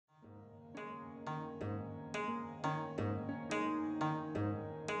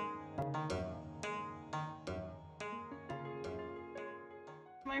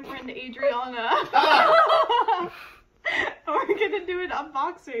my friend Adrianna. We're gonna do an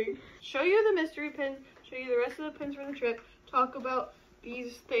unboxing. Show you the mystery pins, show you the rest of the pins for the trip, talk about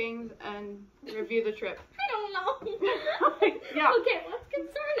these things, and review the trip. I don't know. Yeah. Okay, let's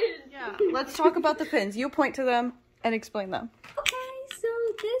get started. Yeah. Let's talk about the pins. You point to them and explain them. Okay, so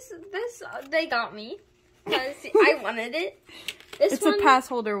this they got me because I wanted it. It's a pass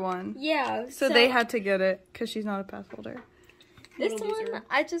holder one. Yeah. So they had to get it because she's not a pass holder. This one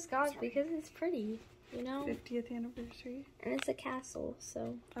I just got because it's pretty, you know. 50th anniversary. And it's a castle,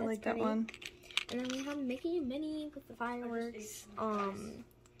 so I like that pretty. one. And then we have Mickey and Minnie with the fireworks.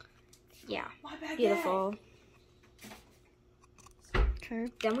 Yeah, beautiful. Okay.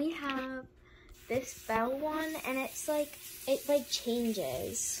 Then we have this bell one, and it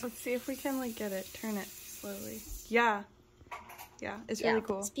changes. Let's see if we can like get it. Turn it slowly. Yeah. Yeah, it's really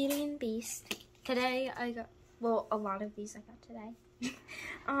cool. It's Beauty and Beast. Today I got, well, a lot of these I got today.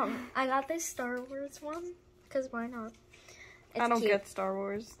 I got this Star Wars one, because why not? I don't get Star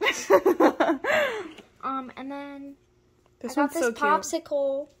Wars. And then this I got this so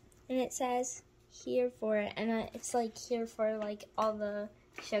popsicle, and it says here for it, and it's like here for like all the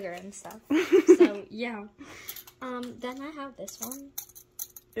sugar and stuff. So yeah. Then I have this one.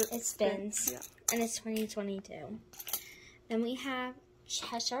 It spins, and it's 2022. Then we have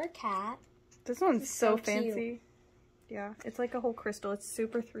Cheshire Cat. This one's so fancy. Cute. Yeah, it's like a whole crystal. It's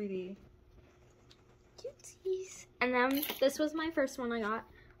super 3D. Cuties. And then this was my first one I got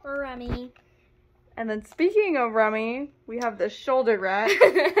for Remy. And then speaking of Remy, we have the shoulder rat.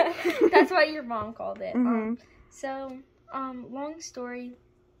 That's what your mom called it. Mm-hmm. Long story.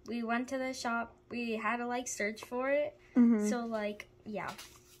 We went to the shop. We had to like search for it. Mm-hmm. So like, yeah.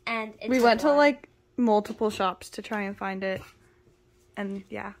 And we went to like multiple shops to try and find it. And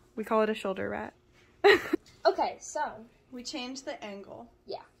yeah, we call it a shoulder rat. Okay, so we changed the angle.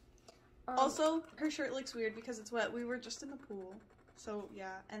 Yeah. Also, her shirt looks weird because it's wet. We were just in the pool. So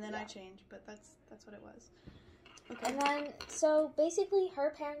yeah, and then I changed, but that's what it was. Okay. And then, so basically her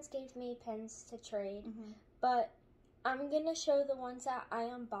parents gave me pins to trade, but I'm gonna show the ones that I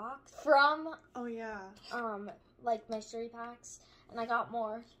unboxed from, like mystery packs, and I got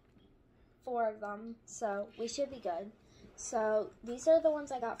 4 of them, so we should be good. So these are the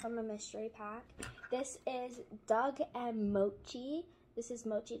ones I got from a mystery pack. This is Doug and Mochi. This is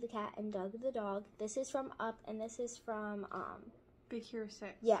Mochi the cat and Doug the dog. This is from Up, and this is from Big Hero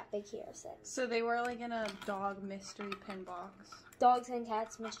 6. Yeah, Big Hero 6. So they were like in a dog mystery pin box. Dogs and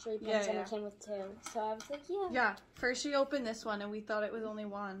cats mystery pins, and it came with 2. So I was like, yeah. Yeah. First she opened this one, and we thought it was only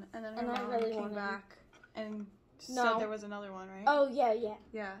one, and then her mom came back and said there was another one, right? Oh yeah.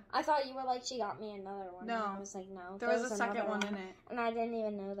 Yeah. I thought you were like, she got me another one. No. And I was like, no. There was a second one in it. And I didn't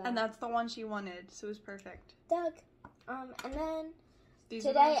even know that. And that's the one she wanted, so it was perfect. Doug. And then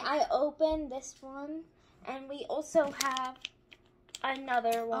today I opened this one, and we also have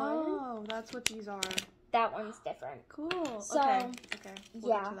another one. Oh, that's what these are. That one's different. Cool. So, okay.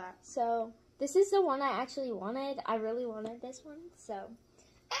 We'll get to that. So this is the one I actually wanted. I really wanted this one. So,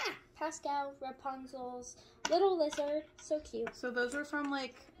 Pascal, Rapunzel's little lizard, so cute. So those were from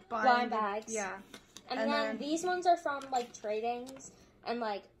like blind bags. Yeah. And then these ones are from like tradings, and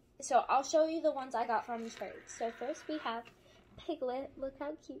like, so I'll show you the ones I got from trades. So first we have Piglet. Look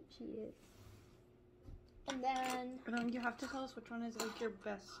how cute she is. And then you have to tell us which one is like your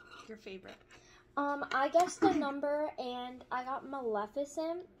favorite. I guessed the number, and I got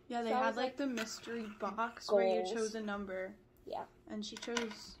Maleficent. Yeah, they had like the mystery box where you chose a number. Yeah. And she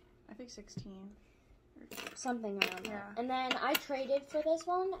chose, I think 16. Something around there. And then I traded for this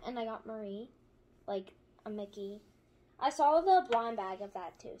one, and I got Marie, like a Mickey. I saw the blind bag of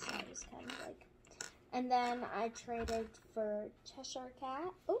that too, so I was kind of like. And then I traded for Cheshire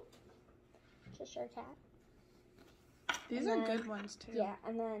Cat. Oh, Cheshire Cat. These are good ones too. Yeah,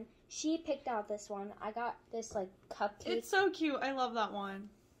 and then she picked out this one. I got this like cupcake. It's so cute. I love that one.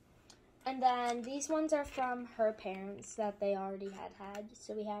 And then these ones are from her parents that they already had.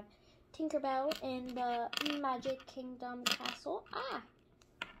 So we have Tinkerbell in the Magic Kingdom Castle.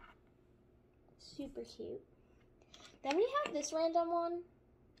 Super cute. Then we have this random one.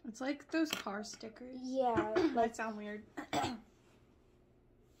 It's like those car stickers. Yeah. Might sound weird.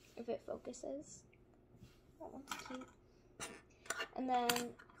 If it focuses. That one's cute. And then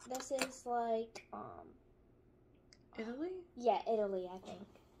this is like, Italy? Yeah, Italy, I think.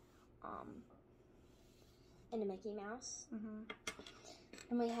 And a Mickey Mouse.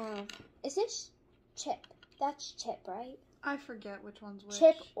 And we have, is this Chip? That's Chip, right? I forget which one's which.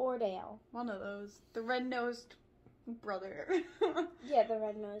 Chip or Dale. One of those. The red-nosed brother. Yeah, the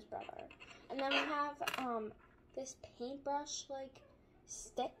red-nosed brother. And then we have this paintbrush, like,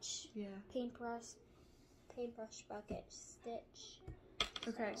 Stitch. Yeah. Paintbrush bucket, Stitch.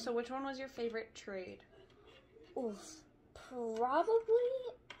 Okay, so which one was your favorite trade? Oof. Probably.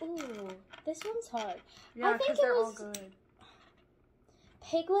 Ooh, this one's hard. Yeah, because they're all good.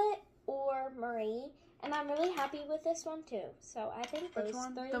 Piglet or Marie, and I'm really happy with this one too. So I think those Which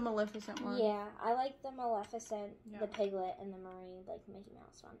one? three. The Maleficent one. Yeah, I like the Maleficent, the Piglet, and the Marie, like Mickey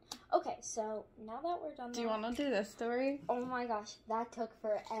Mouse one. Okay, so now that we're done. Do you want to do this story? Oh my gosh, that took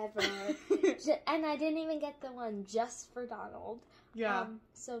forever, and I didn't even get the one just for Donald. Yeah.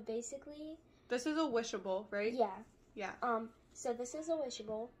 So basically. This is a wishable, right? Yeah. Yeah. So this is a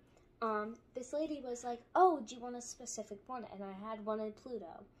wishable. This lady was like, oh, do you want a specific one? And I had one in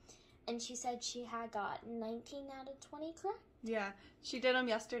Pluto. And she said she had got 19 out of 20 correct. Yeah. She did them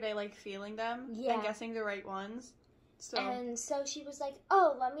yesterday, like feeling them and guessing the right ones. And so she was like,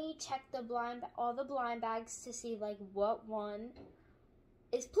 oh, let me check all the blind bags to see, like, what one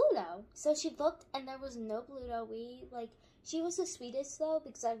is Pluto. So she looked, and there was no Pluto. She was the sweetest, though,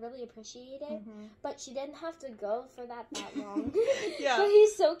 because I really appreciate it. Mm-hmm. But she didn't have to go for that long. Yeah. But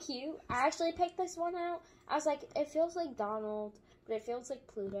he's so cute. I actually picked this one out. I was like, it feels like Donald, but it feels like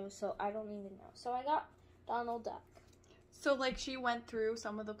Pluto, so I don't even know. So I got Donald Duck. So, like, she went through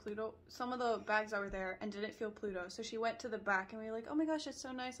some of the bags that were there and didn't feel Pluto. So she went to the back, and we were like, oh my gosh, it's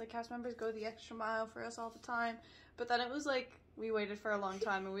so nice. Like, cast members go the extra mile for us all the time. But then it was like, we waited for a long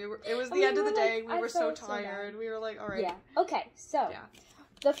time, and it was the end of the day. We were so tired. We were like, all right. Yeah. Okay, so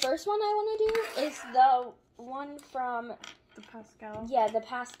the first one I want to do is the one from the Pascal. Yeah, the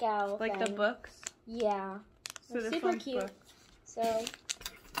Pascal. Like thing. The books. Yeah. So this super cute. Book. So.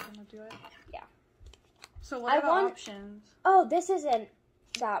 I'm gonna do it. Yeah. So what are the options? Oh, this isn't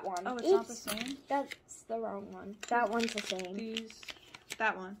that one. Oh, it's not the same. That's the wrong one. That one's the same.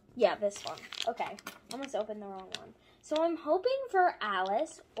 That one. Yeah, this one. Okay, I almost opened the wrong one. So I'm hoping for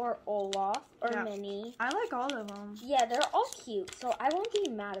Alice or Olaf or Minnie. I like all of them. Yeah, they're all cute, so I won't be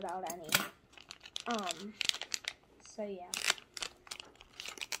mad about any. So yeah.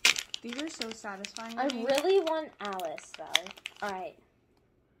 These are so satisfying. I really want Alice though. All right.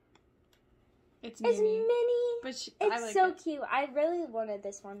 It's Minnie. But it's like so cute. I really wanted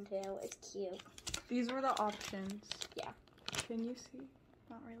this one too. It's cute. These were the options. Yeah. Can you see?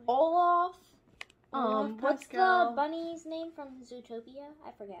 Not really. Olaf. What's Pascal. the bunny's name from Zootopia?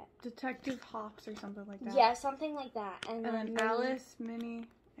 I forget. Detective Hops or something like that. Yeah, something like that. And then Minnie, Alice, Minnie,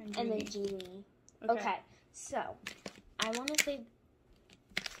 and Genie. And then Genie. Okay. So I want to do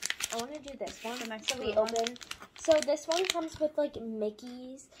this one. So we open. So this one comes with like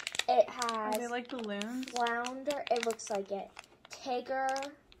Mickey's. It has. Are they like balloons? Flounder. It looks like it. Tigger,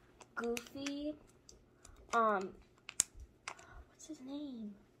 Goofy. What's his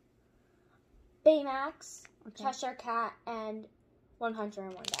name? Baymax, Cheshire Cat, and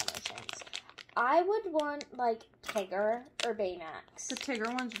 101 Dalmatians. I would want, like, Tigger or Baymax. The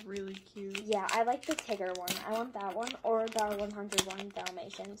Tigger one's really cute. Yeah, I like the Tigger one. I want that one, or the 101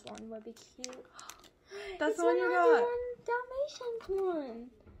 Dalmatians one would be cute. That's the one you got. Dalmatians one.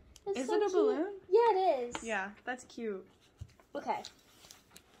 Is it a balloon? Yeah, it is. Yeah, that's cute. Okay.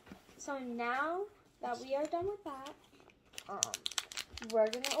 So now that we are done with that, we're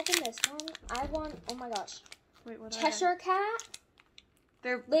gonna open this one. I want, oh my gosh. Wait, what Cheshire Cat.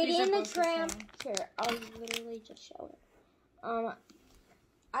 They're Lady and the Tramp. Here, I'll literally just show it.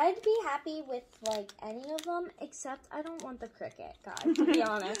 I'd be happy with, like, any of them, except I don't want the Cricket guy, to be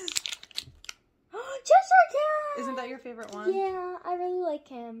honest. Cheshire Cat! Isn't that your favorite one? Yeah, I really like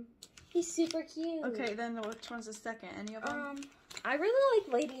him. He's super cute. Okay, then which one's the second? Any of them? I really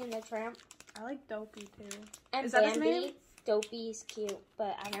like Lady and the Tramp. I like Dopey, too. And Is Bambi. that his name? Dopey's cute,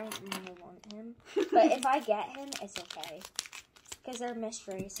 but I don't really want him. But if I get him, it's okay. Because they're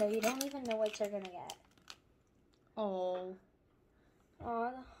mystery, so you don't even know what you're going to get. Oh.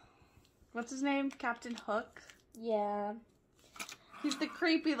 Aw. What's his name? Captain Hook? Yeah. He's the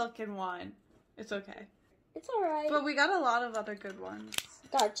creepy looking one. It's okay. It's alright. But we got a lot of other good ones.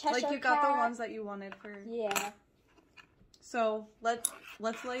 Got Cheshire Like, you got the ones that you wanted for... Yeah. So, let's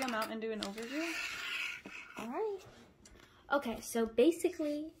lay them out and do an overview. Alright. Okay, so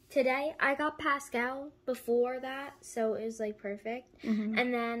basically, today I got Pascal before that, so it was, like, perfect. Mm-hmm.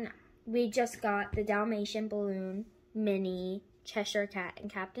 And then we just got the Dalmatian balloon, Minnie, Cheshire Cat,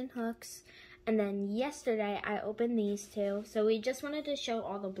 and Captain Hook's. And then yesterday, I opened these two. So we just wanted to show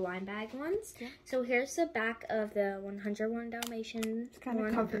all the blind bag ones. Yeah. So here's the back of the 101 Dalmatians. It's kind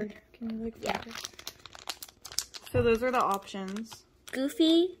of covered. Can you, like, yeah. So those are the options.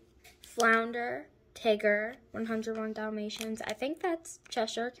 Goofy, Flounder, Tigger, 101 Dalmatians. I think that's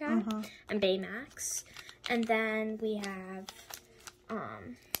Cheshire Cat and Baymax. And then we have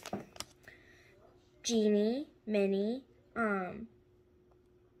Jeannie, Minnie,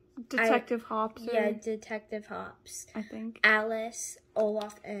 Detective Hops. Yeah, Detective Hops. I think. Alice,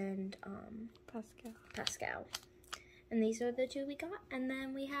 Olaf, and Pascal. And these are the 2 we got. And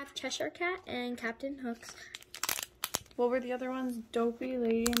then we have Cheshire Cat and Captain Hooks. What were the other ones? Dopey,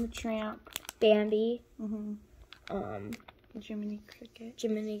 Lady and the Tramp. Bambi. Jiminy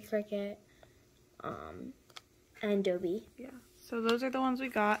Cricket. And Dobie. Yeah. So those are the ones we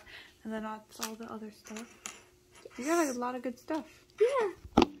got. And then that's all the other stuff. You got a lot of good stuff.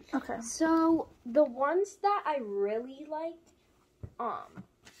 Yeah. Okay. So the ones that I really liked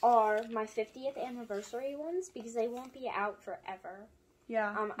are my 50th anniversary ones because they won't be out forever.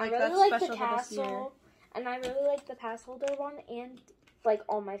 Yeah. I really like the tassel, and I really like the pass holder one, and like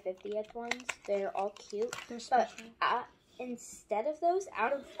all my 50th ones. They're all cute. They're special. But instead of those,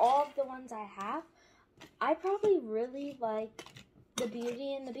 out of all of the ones I have, I probably really like the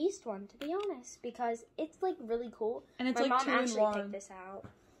Beauty and the Beast one, to be honest, because it's like really cool. And it's my like mom 2 in actually 1. picked this out.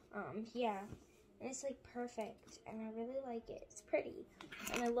 Yeah. And it's like perfect, and I really like it. It's pretty,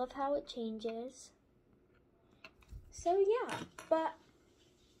 and I love how it changes. So yeah, but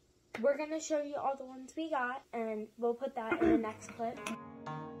we're gonna show you all the ones we got, and we'll put that in the next clip.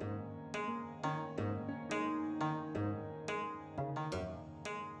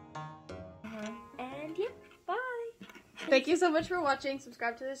 And yeah, bye. Thank you so much for watching.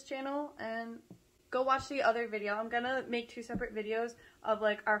 Subscribe to this channel and go watch the other video. I'm gonna make 2 separate videos of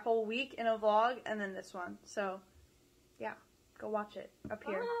like our whole week in a vlog and then this one. So yeah, go watch it up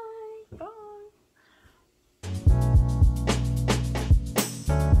here. Bye. Bye.